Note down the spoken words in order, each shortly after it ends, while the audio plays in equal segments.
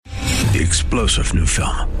The explosive new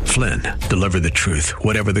film, Flynn, deliver the truth,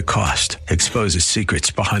 whatever the cost, exposes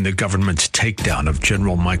secrets behind the government's takedown of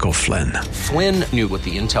General Michael Flynn. Flynn knew what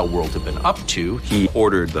the intel world had been up to. He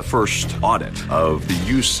ordered the first audit of the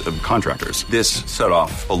use of contractors. This set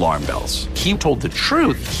off alarm bells. He told the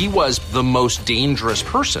truth. He was the most dangerous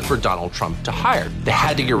person for Donald Trump to hire. They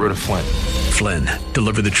had to get rid of Flynn. Flynn,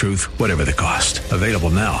 deliver the truth, whatever the cost. Available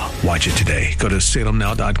now. Watch it today. Go to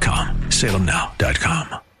salemnow.com.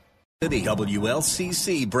 salemnow.com.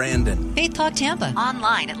 WLCC Brandon. Faith Talk Tampa.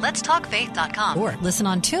 Online at letstalkfaith.com. Or listen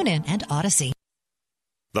on TuneIn and Odyssey.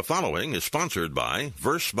 The following is sponsored by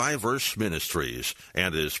Verse Ministries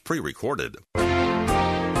and is pre-recorded.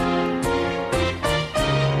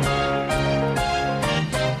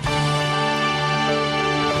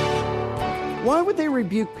 Why would they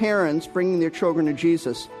rebuke parents bringing their children to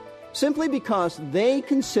Jesus? Simply because they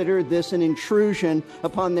consider this an intrusion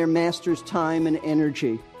upon their master's time and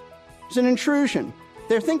energy. It's an intrusion.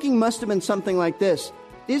 Their thinking must have been something like this.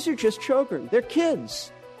 These are just children. They're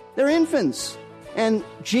kids. They're infants. And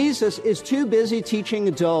Jesus is too busy teaching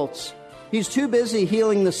adults. He's too busy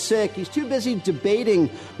healing the sick. He's too busy debating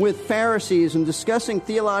with Pharisees and discussing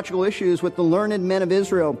theological issues with the learned men of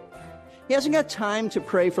Israel. He hasn't got time to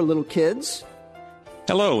pray for little kids.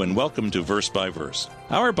 Hello and welcome to Verse by Verse.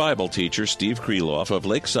 Our Bible teacher, Steve Kreloff of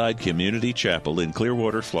Lakeside Community Chapel in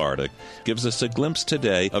Clearwater, Florida, gives us a glimpse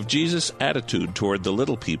today of Jesus' attitude toward the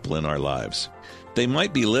little people in our lives. They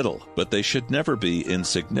might be little, but they should never be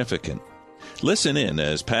insignificant. Listen in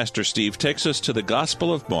as Pastor Steve takes us to the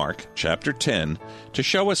Gospel of Mark, chapter 10, to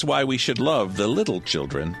show us why we should love the little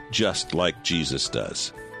children just like Jesus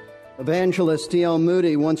does. Evangelist D.L.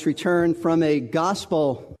 Moody once returned from a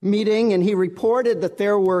gospel meeting, and he reported that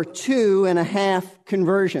there were 2.5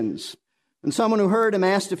 conversions. And someone who heard him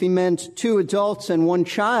asked if he meant 2 adults and 1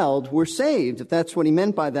 child were saved, if that's what he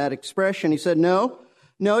meant by that expression. He said, no,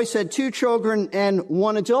 he said 2 children and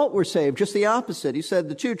 1 adult were saved, just the opposite. He said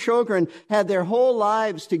the 2 children had their whole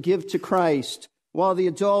lives to give to Christ, while the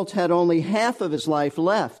adult had only half of his life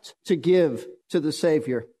left to give to the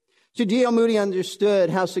Savior. So D.L. Moody understood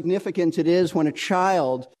how significant it is when a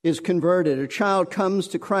child is converted. A child comes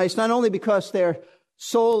to Christ, not only because their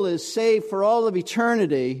soul is saved for all of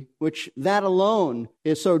eternity, which that alone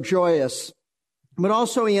is so joyous, but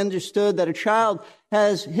also he understood that a child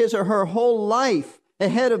has his or her whole life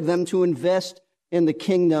ahead of them to invest in the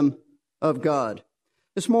kingdom of God.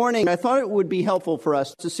 This morning, I thought it would be helpful for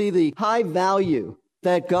us to see the high value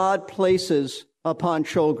that God places upon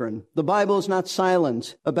children. The Bible is not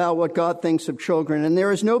silent about what God thinks of children, and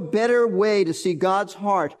there is no better way to see God's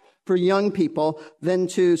heart for young people than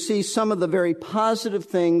to see some of the very positive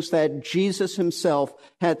things that Jesus himself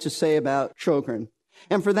had to say about children.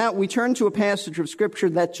 And for that, we turn to a passage of Scripture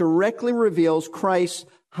that directly reveals Christ's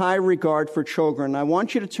high regard for children. I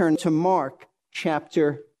want you to turn to Mark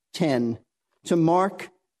chapter 10. To Mark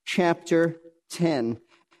chapter 10.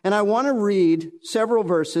 And I want to read several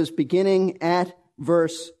verses beginning at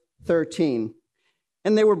verse 13.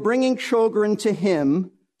 And they were bringing children to him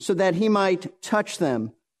so that he might touch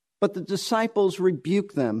them. But the disciples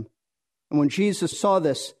rebuked them. And when Jesus saw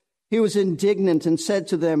this, he was indignant and said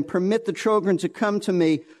to them, "Permit the children to come to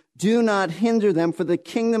me. Do not hinder them, for the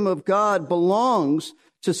kingdom of God belongs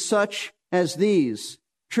to such as these.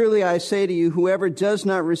 Truly I say to you, whoever does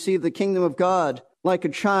not receive the kingdom of God like a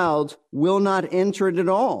child will not enter it at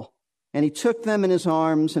all." And he took them in his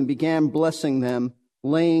arms and began blessing them,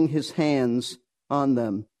 laying his hands on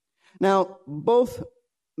them. Now, both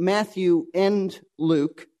Matthew and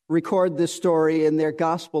Luke record this story in their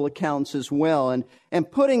gospel accounts as well.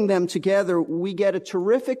 And putting them together, we get a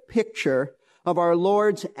terrific picture of our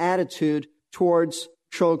Lord's attitude towards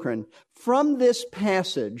children. From this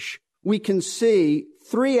passage, we can see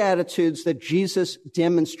 3 attitudes that Jesus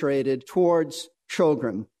demonstrated towards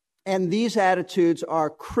children. And these attitudes are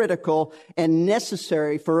critical and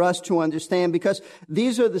necessary for us to understand, because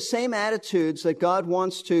these are the same attitudes that God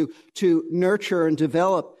wants to nurture and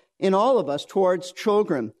develop in all of us towards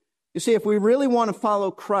children. You see, if we really want to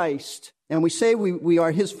follow Christ, and we say we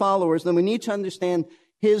are his followers, then we need to understand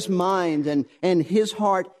his mind and his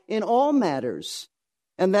heart in all matters.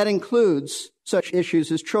 And that includes such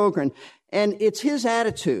issues as children. And it's his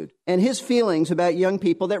attitude and his feelings about young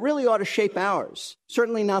people that really ought to shape ours.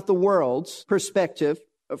 Certainly not the world's perspective.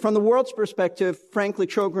 From the world's perspective, frankly,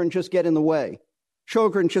 children just get in the way.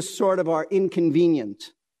 Children just sort of are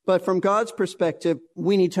inconvenient. But from God's perspective,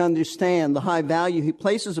 we need to understand the high value he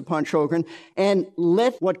places upon children and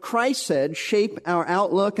let what Christ said shape our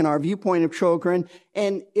outlook and our viewpoint of children.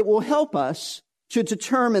 And it will help us to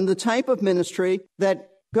determine the type of ministry that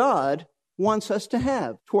God wants us to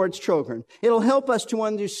have towards children. It'll help us to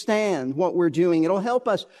understand what we're doing. It'll help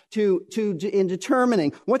us in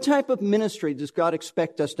determining what type of ministry does God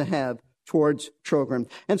expect us to have towards children.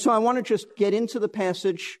 And so I want to just get into the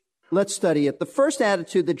passage. Let's study it. The first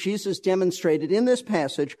attitude that Jesus demonstrated in this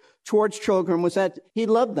passage towards children was that he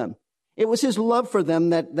loved them. It was his love for them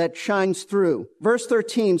that shines through. Verse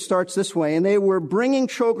 13 starts this way, and they were bringing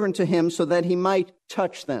children to him so that he might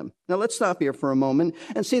touch them. Now let's stop here for a moment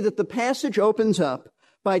and see that the passage opens up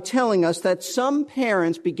by telling us that some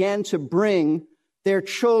parents began to bring their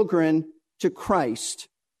children to Christ.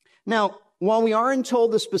 Now, while we aren't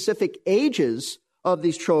told the specific ages of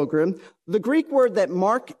these children, the Greek word that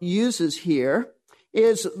Mark uses here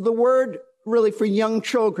is the word really for young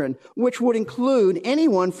children, which would include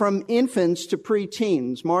anyone from infants to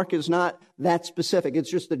preteens. Mark is not that specific. It's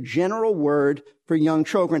just a general word for young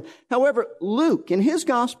children. However, Luke, in his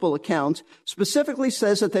gospel account, specifically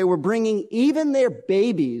says that they were bringing even their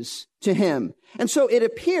babies to him. And so it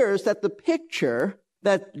appears that the picture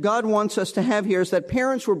that God wants us to have here is that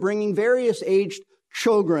parents were bringing various aged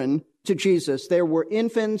children to Jesus. There were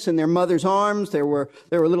infants in their mother's arms. There were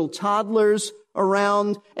little toddlers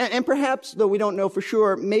around, and perhaps, though we don't know for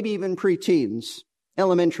sure, maybe even preteens,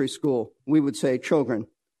 elementary school, we would say children.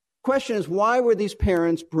 Question is, why were these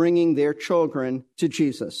parents bringing their children to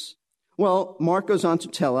Jesus? Well, Mark goes on to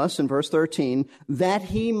tell us in verse 13 that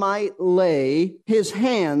he might lay his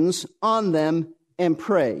hands on them and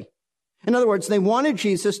pray. In other words, they wanted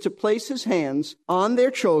Jesus to place his hands on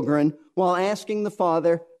their children while asking the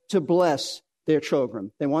Father to bless their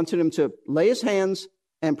children. They wanted him to lay his hands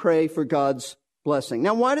and pray for God's blessing.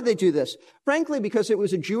 Now, why did they do this? Frankly, because it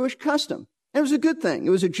was a Jewish custom. It was a good thing. It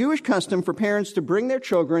was a Jewish custom for parents to bring their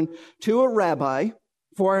children to a rabbi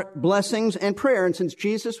for blessings and prayer. And since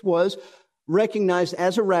Jesus was recognized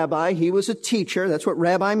as a rabbi, he was a teacher. That's what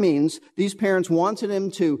rabbi means. These parents wanted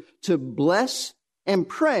him to bless and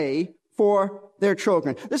pray for their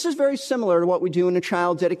children. This is very similar to what we do in a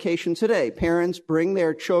child dedication today. Parents bring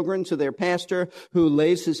their children to their pastor who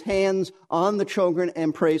lays his hands on the children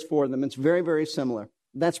and prays for them. It's very, very similar.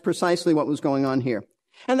 That's precisely what was going on here.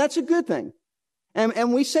 And that's a good thing.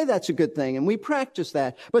 And we say that's a good thing, and we practice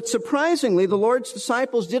that. But surprisingly, the Lord's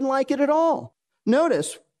disciples didn't like it at all.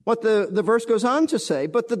 Notice what the verse goes on to say,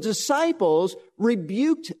 but the disciples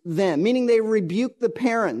rebuked them, meaning they rebuked the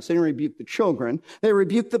parents. They didn't rebuke the children. They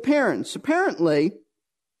rebuked the parents. Apparently,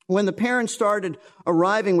 when the parents started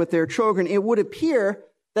arriving with their children, it would appear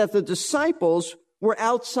that the disciples were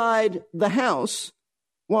outside the house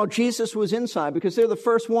while Jesus was inside, because they're the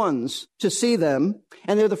first ones to see them,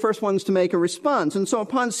 and they're the first ones to make a response. And so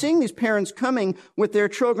upon seeing these parents coming with their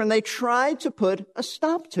children, they tried to put a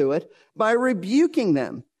stop to it by rebuking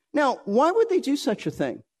them. Now, why would they do such a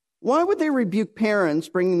thing? Why would they rebuke parents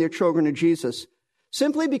bringing their children to Jesus?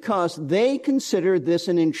 Simply because they considered this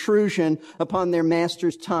an intrusion upon their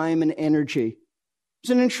master's time and energy.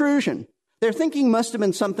 It's an intrusion. Their thinking must have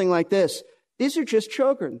been something like this. These are just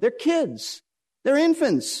children. They're kids. They're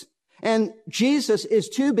infants. And Jesus is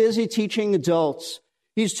too busy teaching adults.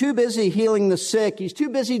 He's too busy healing the sick. He's too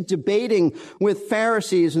busy debating with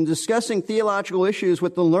Pharisees and discussing theological issues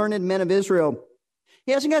with the learned men of Israel.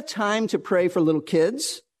 He hasn't got time to pray for little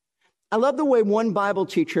kids. I love the way one Bible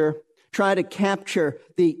teacher tried to capture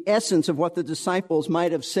the essence of what the disciples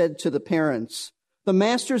might have said to the parents. The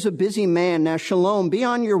master's a busy man. Now, shalom, be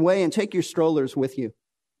on your way and take your strollers with you.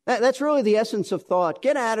 That's really the essence of thought.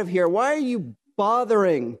 Get out of here. Why are you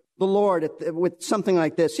bothering the Lord with something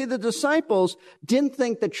like this? See, the disciples didn't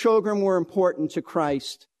think that children were important to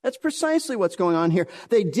Christ. That's precisely what's going on here.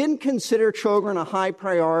 They didn't consider children a high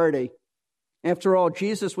priority. After all,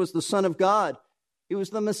 Jesus was the Son of God. He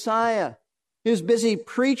was the Messiah. He was busy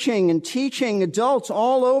preaching and teaching adults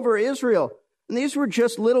all over Israel. And these were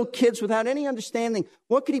just little kids without any understanding.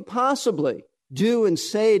 What could he possibly do and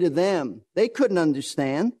say to them? They couldn't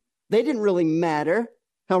understand. They didn't really matter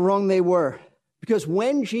how wrong they were. Because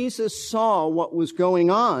when Jesus saw what was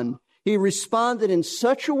going on, he responded in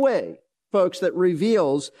such a way, folks, that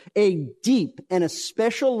reveals a deep and a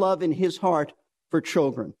special love in his heart for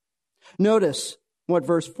children. Notice what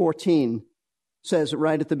verse 14 says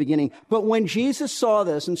right at the beginning. But when Jesus saw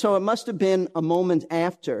this, and so it must have been a moment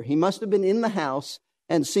after, he must have been in the house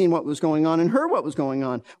and seen what was going on and heard what was going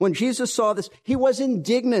on. When Jesus saw this, he was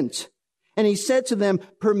indignant. And he said to them,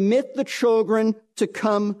 permit the children to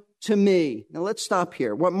come to me. Now let's stop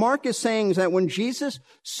here. What Mark is saying is that when Jesus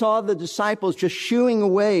saw the disciples just shooing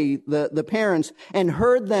away the parents and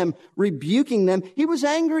heard them rebuking them, he was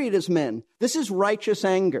angry at his men. This is righteous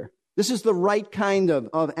anger. This is the right kind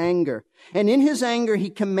of anger. And in his anger, he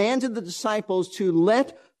commanded the disciples to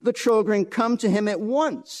let the children come to him at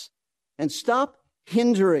once and stop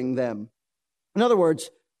hindering them. In other words,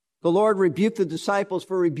 the Lord rebuked the disciples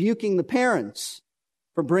for rebuking the parents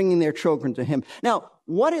for bringing their children to him. Now,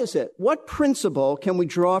 what is it? What principle can we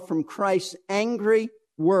draw from Christ's angry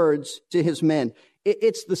words to his men?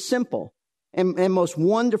 It's the simple and most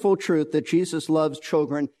wonderful truth that Jesus loves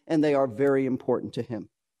children, and they are very important to him.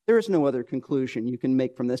 There is no other conclusion you can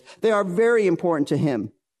make from this. They are very important to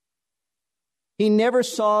him. He never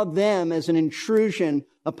saw them as an intrusion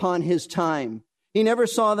upon his time. He never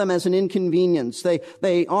saw them as an inconvenience.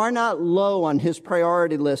 They are not low on his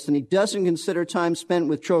priority list, and he doesn't consider time spent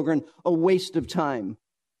with children a waste of time.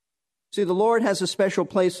 See, the Lord has a special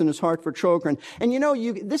place in his heart for children. And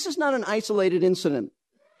this is not an isolated incident.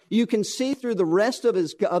 You can see through the rest of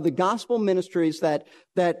the gospel ministries that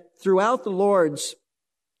throughout the Lord's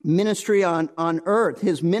ministry on earth,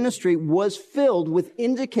 his ministry was filled with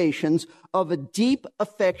indications of a deep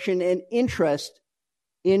affection and interest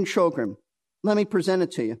in children. Let me present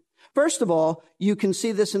it to you. First of all, you can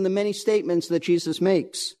see this in the many statements that Jesus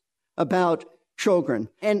makes about children.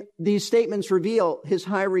 And these statements reveal his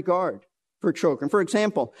high regard for children. For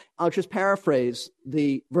example, I'll just paraphrase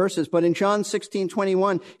the verses, but in John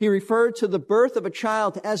 16:21, he referred to the birth of a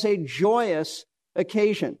child as a joyous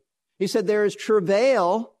occasion. He said there is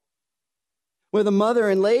travail with a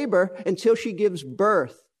mother in labor until she gives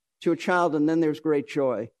birth to a child, and then there's great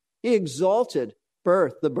joy. He exalted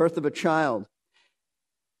the birth of a child.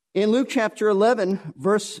 In Luke chapter 11,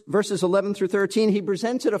 verses 11 through 13, he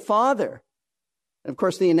presented a father. And of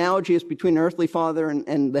course, the analogy is between an earthly father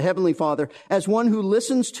and the heavenly Father as one who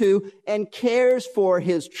listens to and cares for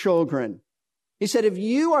his children. He said, if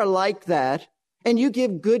you are like that and you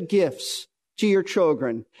give good gifts to your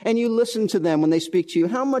children and you listen to them when they speak to you,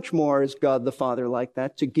 how much more is God the Father like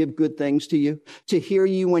that, to give good things to you, to hear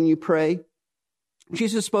you when you pray?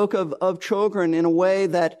 Jesus spoke of children in a way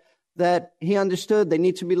that he understood they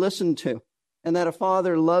need to be listened to, and that a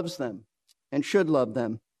father loves them and should love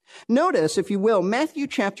them. Notice, if you will, Matthew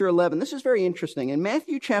chapter 11. This is very interesting. In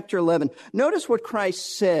Matthew chapter 11, notice what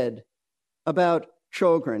Christ said about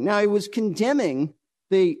children. Now, he was condemning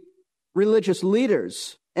the religious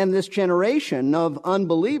leaders and this generation of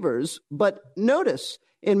unbelievers, but notice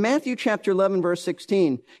in Matthew chapter 11, verse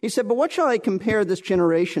 16, he said, but what shall I compare this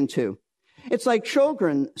generation to? It's like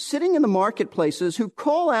children sitting in the marketplaces who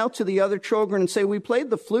call out to the other children and say, we played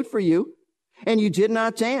the flute for you, and you did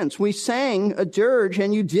not dance. We sang a dirge,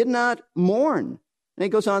 and you did not mourn. And he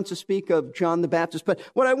goes on to speak of John the Baptist. But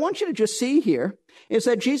what I want you to just see here is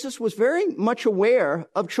that Jesus was very much aware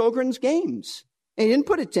of children's games. And he didn't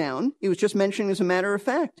put it down. He was just mentioning as a matter of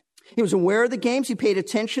fact. He was aware of the games. He paid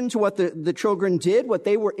attention to what the children did, what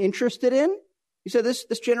they were interested in. He said,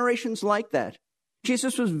 this generation's like that.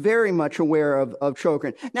 Jesus was very much aware of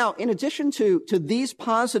children. Now, in addition to these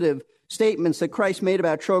positive statements that Christ made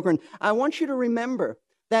about children, I want you to remember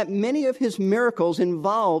that many of his miracles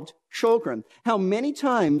involved children. How many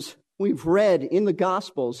times we've read in the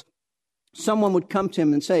Gospels, someone would come to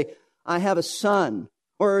him and say, I have a son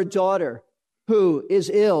or a daughter who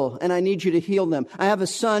is ill, and I need you to heal them. I have a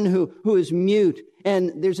son who is mute,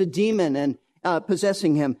 and there's a demon and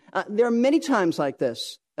possessing him. There are many times like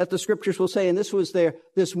this that the scriptures will say, and this was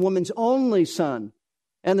this woman's only son.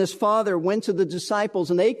 And this father went to the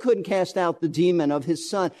disciples, and they couldn't cast out the demon of his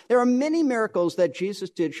son. There are many miracles that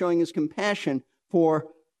Jesus did showing his compassion for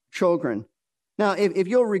children. Now, if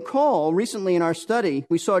you'll recall, recently in our study,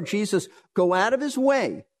 we saw Jesus go out of his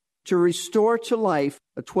way to restore to life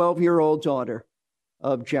a 12-year-old daughter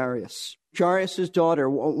of Jairus. Jairus' daughter,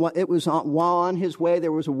 it was while on his way,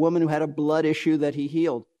 there was a woman who had a blood issue that he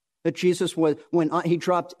healed. That Jesus was, when he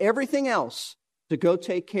dropped everything else to go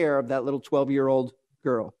take care of that little 12-year-old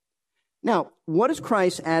girl. Now, what does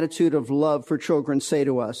Christ's attitude of love for children say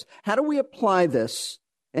to us? How do we apply this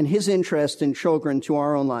and his interest in children to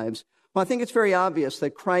our own lives? Well, I think it's very obvious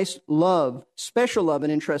that Christ's love, special love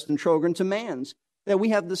and interest in children demands that we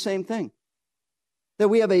have the same thing. That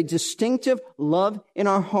we have a distinctive love in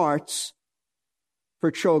our hearts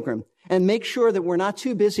for children, and make sure that we're not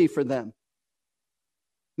too busy for them.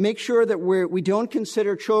 Make sure that we don't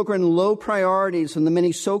consider children low priorities in the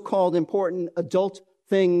many so-called important adult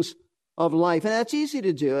things of life. And that's easy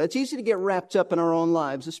to do. It's easy to get wrapped up in our own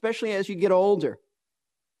lives, especially as you get older.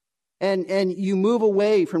 And you move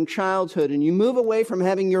away from childhood and you move away from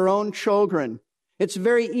having your own children. It's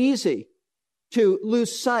very easy to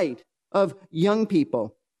lose sight of young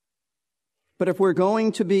people. But if we're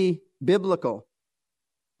going to be biblical,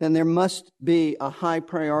 then there must be a high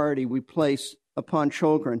priority we place upon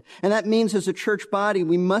children. And that means as a church body,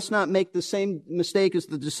 we must not make the same mistake as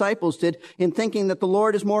the disciples did in thinking that the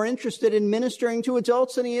Lord is more interested in ministering to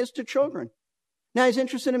adults than he is to children. Now, he's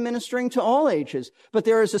interested in ministering to all ages, but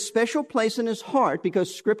there is a special place in his heart,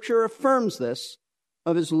 because Scripture affirms this,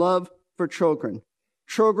 of his love for children.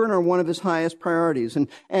 Children are one of his highest priorities.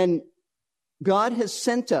 And God has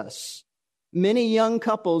sent us many young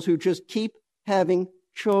couples who just keep having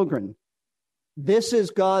children. This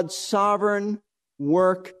is God's sovereign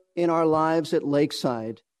work in our lives at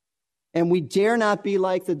Lakeside. And we dare not be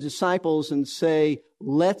like the disciples and say,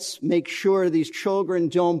 let's make sure these children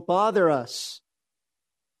don't bother us.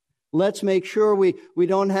 Let's make sure we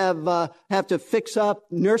don't have to fix up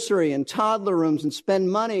nursery and toddler rooms and spend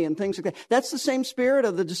money and things like that. That's the same spirit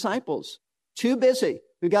of the disciples. Too busy.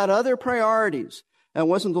 We got other priorities. That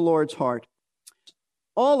wasn't the Lord's heart.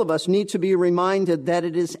 All of us need to be reminded that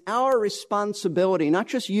it is our responsibility, not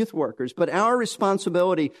just youth workers, but our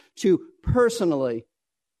responsibility to personally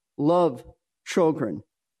love children.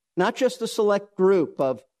 Not just a select group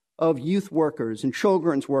of youth workers and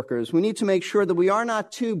children's workers. We need to make sure that we are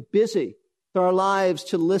not too busy with our lives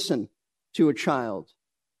to listen to a child.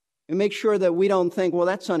 And make sure that we don't think, well,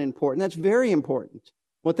 that's unimportant. That's very important.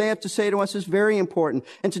 What they have to say to us is very important.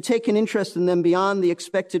 And to take an interest in them beyond the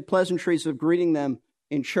expected pleasantries of greeting them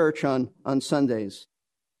in church on Sundays.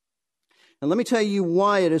 And let me tell you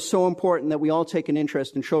why it is so important that we all take an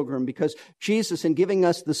interest in children, because Jesus, in giving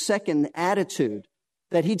us the second attitude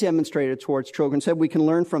that he demonstrated towards children, said we can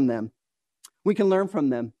learn from them. We can learn from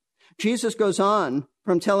them. Jesus goes on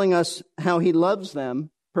from telling us how he loves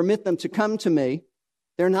them, permit them to come to me.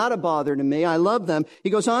 They're not a bother to me. I love them. He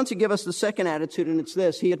goes on to give us the second attitude, and it's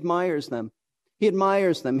this. He admires them. He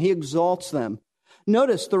admires them. He exalts them.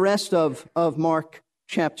 Notice the rest of Mark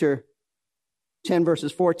chapter 10,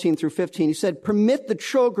 verses 14 through 15. He said, permit the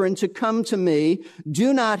children to come to me.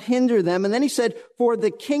 Do not hinder them. And then he said, for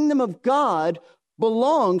the kingdom of God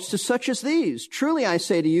belongs to such as these. Truly, I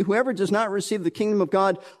say to you, whoever does not receive the kingdom of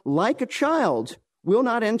God like a child will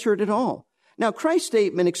not enter it at all. Now, Christ's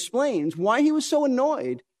statement explains why he was so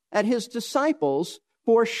annoyed at his disciples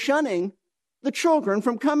for shunning the children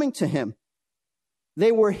from coming to him.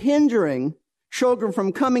 They were hindering children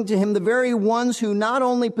from coming to him, the very ones who not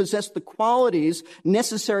only possessed the qualities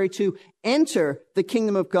necessary to enter the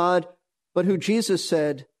kingdom of God, but who Jesus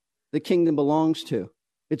said the kingdom belongs to.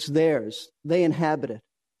 It's theirs. They inhabit it.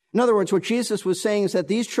 In other words, what Jesus was saying is that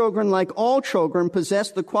these children, like all children,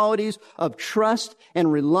 possess the qualities of trust and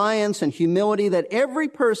reliance and humility that every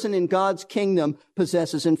person in God's kingdom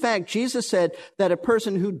possesses. In fact, Jesus said that a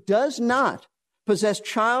person who does not possess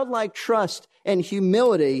childlike trust and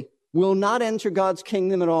humility will not enter God's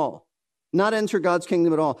kingdom at all. Not enter God's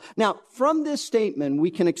kingdom at all. Now, from this statement,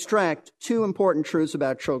 we can extract two important truths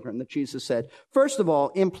about children that Jesus said. First of all,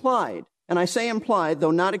 implied, and I say implied,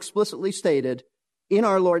 though not explicitly stated, in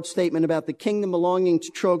our Lord's statement about the kingdom belonging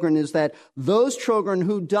to children is that those children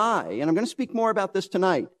who die, and I'm going to speak more about this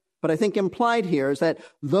tonight, but I think implied here is that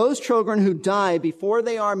those children who die before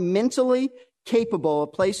they are mentally capable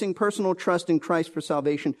of placing personal trust in Christ for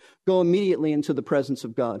salvation go immediately into the presence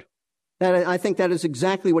of God. I think that is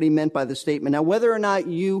exactly what he meant by the statement. Now, whether or not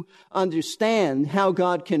you understand how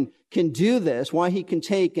God can do this, why he can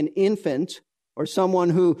take an infant or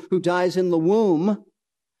someone who dies in the womb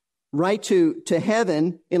right to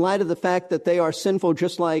heaven in light of the fact that they are sinful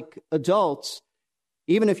just like adults,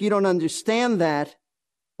 even if you don't understand that,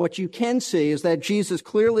 what you can see is that Jesus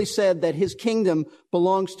clearly said that his kingdom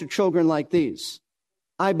belongs to children like these.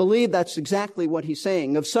 I believe that's exactly what he's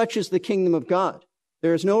saying. Of such is the kingdom of God.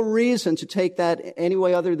 There is no reason to take that any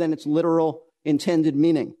way other than its literal intended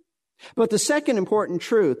meaning. But the second important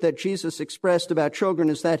truth that Jesus expressed about children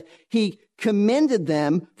is that he commended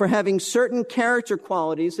them for having certain character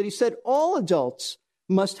qualities that he said all adults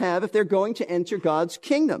must have if they're going to enter God's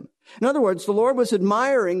kingdom. In other words, the Lord was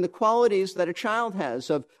admiring the qualities that a child has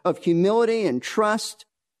of humility and trust.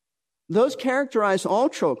 Those characterize all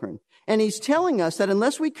children. And he's telling us that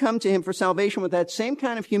unless we come to him for salvation with that same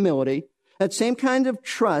kind of humility, that same kind of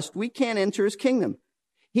trust, we can't enter his kingdom.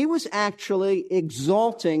 He was actually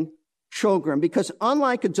exalting children because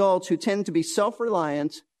unlike adults who tend to be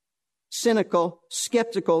self-reliant, cynical,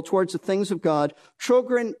 skeptical towards the things of God,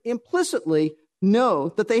 children implicitly know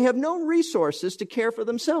that they have no resources to care for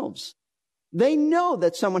themselves. They know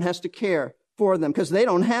that someone has to care for them because they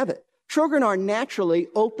don't have it. Children are naturally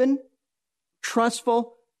open,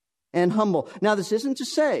 trustful, and humble. Now, this isn't to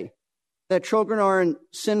say that children aren't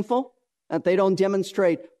sinful, that they don't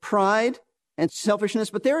demonstrate pride and selfishness,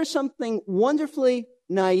 but there is something wonderfully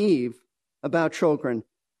naive about children.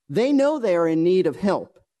 They know they are in need of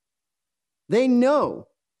help. They know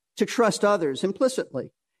to trust others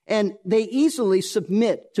implicitly, and they easily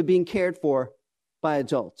submit to being cared for by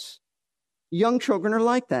adults. Young children are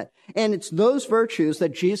like that. And it's those virtues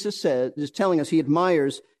that Jesus is telling us he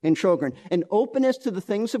admires in children. An openness to the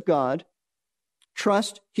things of God,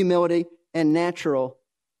 trust, humility, and natural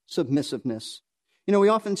submissiveness. You know, we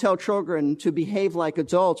often tell children to behave like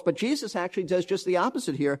adults, but Jesus actually does just the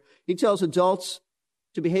opposite here. He tells adults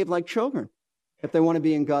to behave like children if they want to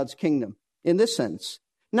be in God's kingdom. In this sense,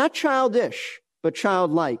 not childish, but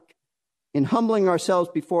childlike, in humbling ourselves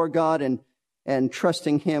before God and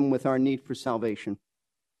trusting him with our need for salvation.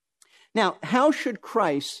 Now, how should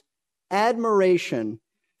Christ's admiration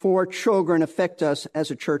for children affect us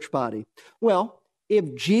as a church body? Well,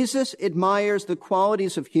 if Jesus admires the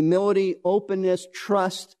qualities of humility, openness,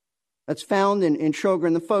 trust that's found in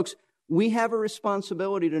children, then folks, we have a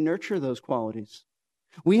responsibility to nurture those qualities.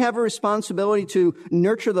 We have a responsibility to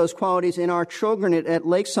nurture those qualities in our children at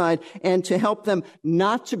Lakeside and to help them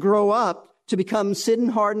not to grow up to become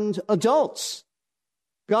sin-hardened adults.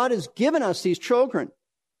 God has given us these children.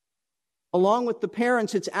 Along with the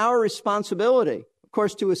parents, it's our responsibility, of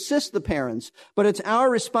course, to assist the parents, but it's our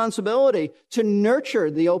responsibility to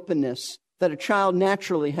nurture the openness that a child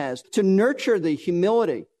naturally has, to nurture the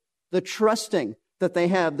humility, the trusting that they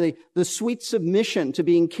have, the sweet submission to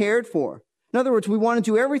being cared for. In other words, we want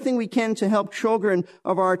to do everything we can to help children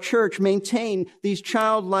of our church maintain these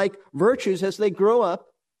childlike virtues as they grow up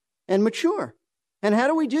and mature. And how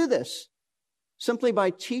do we do this? Simply by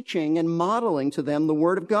teaching and modeling to them the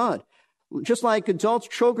Word of God. Just like adults,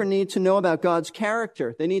 children need to know about God's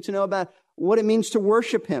character. They need to know about what it means to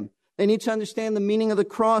worship him. They need to understand the meaning of the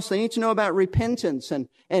cross. They need to know about repentance and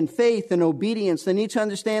faith and obedience. They need to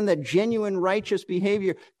understand that genuine righteous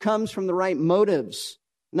behavior comes from the right motives,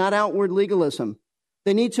 not outward legalism.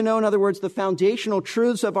 They need to know, in other words, the foundational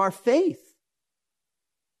truths of our faith.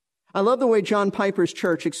 I love the way John Piper's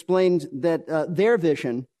church explained that their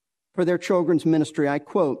vision for their children's ministry. I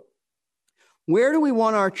quote, "Where do we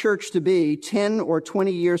want our church to be 10 or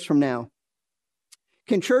 20 years from now?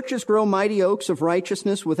 Can churches grow mighty oaks of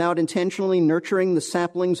righteousness without intentionally nurturing the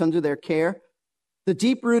saplings under their care? The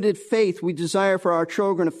deep-rooted faith we desire for our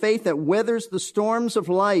children, a faith that weathers the storms of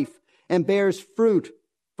life and bears fruit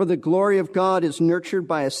for the glory of God, is nurtured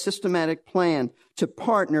by a systematic plan to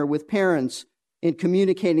partner with parents in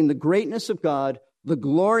communicating the greatness of God, the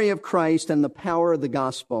glory of Christ, and the power of the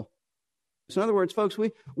gospel." So in other words, folks,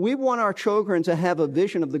 we want our children to have a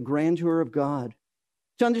vision of the grandeur of God,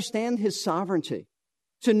 to understand his sovereignty,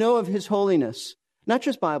 to know of his holiness, not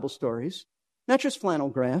just Bible stories, not just flannel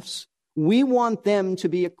graphs. We want them to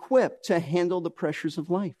be equipped to handle the pressures of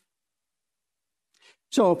life.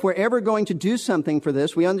 So if we're ever going to do something for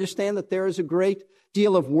this, we understand that there is a great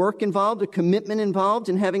deal of work involved, a commitment involved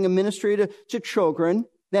in having a ministry to children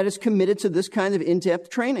that is committed to this kind of in-depth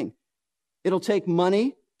training. It'll take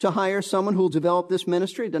money to hire someone who will develop this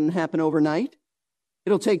ministry. It doesn't happen overnight.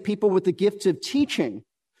 It'll take people with the gift of teaching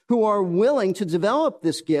who are willing to develop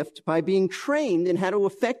this gift by being trained in how to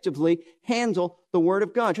effectively handle the Word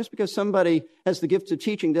of God. Just because somebody has the gift of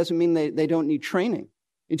teaching doesn't mean they don't need training.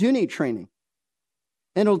 You do need training.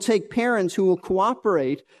 And it'll take parents who will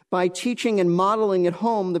cooperate by teaching and modeling at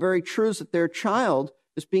home the very truths that their child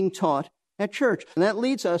is being taught at church. And that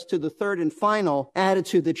leads us to the third and final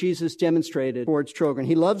attitude that Jesus demonstrated towards children.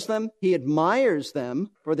 He loves them, he admires them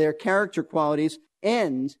for their character qualities,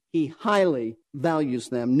 and he highly values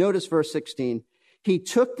them. Notice verse 16. He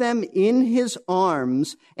took them in his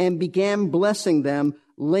arms and began blessing them,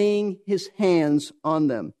 laying his hands on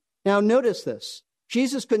them. Now notice this.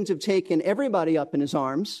 Jesus couldn't have taken everybody up in his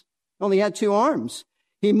arms. He only had 2 arms.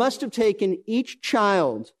 He must have taken each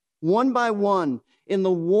child one by one in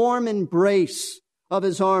the warm embrace of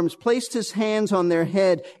his arms, placed his hands on their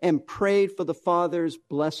head, and prayed for the Father's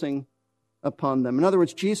blessing upon them. In other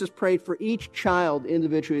words, Jesus prayed for each child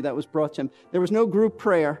individually that was brought to him. There was no group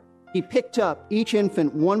prayer. He picked up each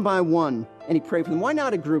infant one by one, and he prayed for them. Why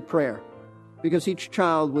not a group prayer? Because each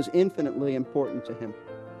child was infinitely important to him.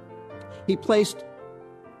 He placed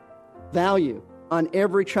value on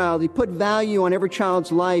every child. He put value on every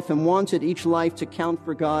child's life and wanted each life to count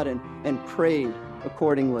for God and prayed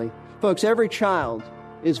accordingly. Folks, every child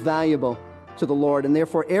is valuable to the Lord, and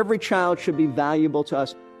therefore every child should be valuable to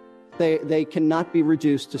us. They cannot be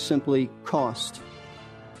reduced to simply cost.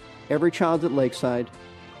 Every child at Lakeside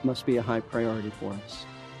must be a high priority for us.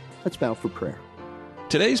 Let's bow for prayer.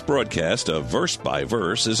 Today's broadcast of Verse by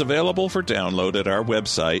Verse is available for download at our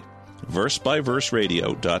website,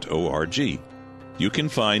 versebyverseradio.org. You can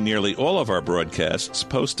find nearly all of our broadcasts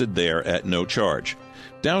posted there at no charge.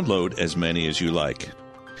 Download as many as you like.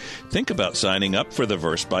 Think about signing up for the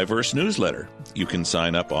Verse by Verse newsletter. You can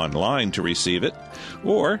sign up online to receive it,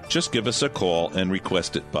 or just give us a call and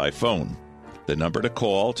request it by phone. The number to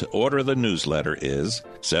call to order the newsletter is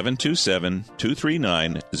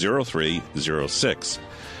 727-239-0306.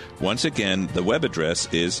 Once again, the web address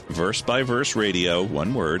is versebyverseradio,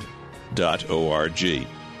 one word, .org.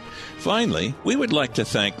 Finally, we would like to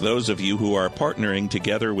thank those of you who are partnering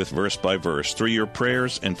together with Verse by Verse through your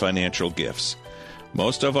prayers and financial gifts.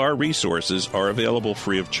 Most of our resources are available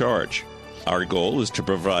free of charge. Our goal is to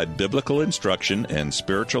provide biblical instruction and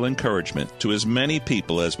spiritual encouragement to as many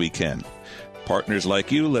people as we can. Partners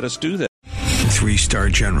like you let us do that. 3-star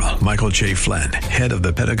General Michael J. Flynn, head of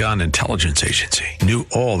the Pentagon Intelligence Agency, knew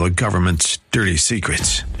all the government's dirty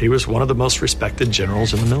secrets. He was one of the most respected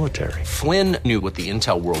generals in the military. Flynn knew what the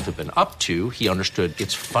intel world had been up to. He understood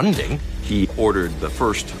its funding. He ordered the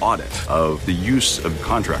first audit of the use of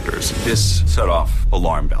contractors. This set off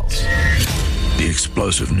alarm bells. The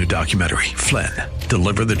explosive new documentary, Flynn,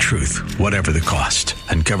 Deliver the Truth, Whatever the Cost,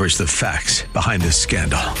 uncovers the facts behind this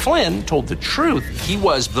scandal. Flynn told the truth. He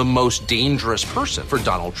was the most dangerous person for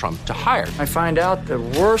Donald Trump to hire. I find out the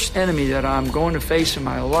worst enemy that I'm going to face in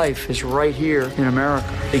my life is right here in America.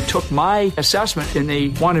 They took my assessment and they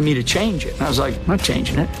wanted me to change it. And I was like, I'm not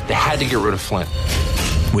changing it. They had to get rid of Flynn.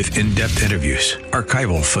 With in-depth interviews,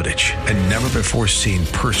 archival footage, and never-before-seen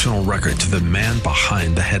personal records of the man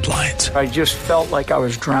behind the headlines. I just felt like I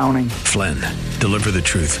was drowning. Flynn, Deliver the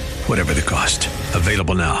Truth, Whatever the Cost.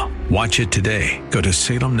 Available now. Watch it today. Go to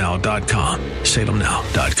salemnow.com.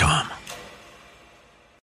 salemnow.com.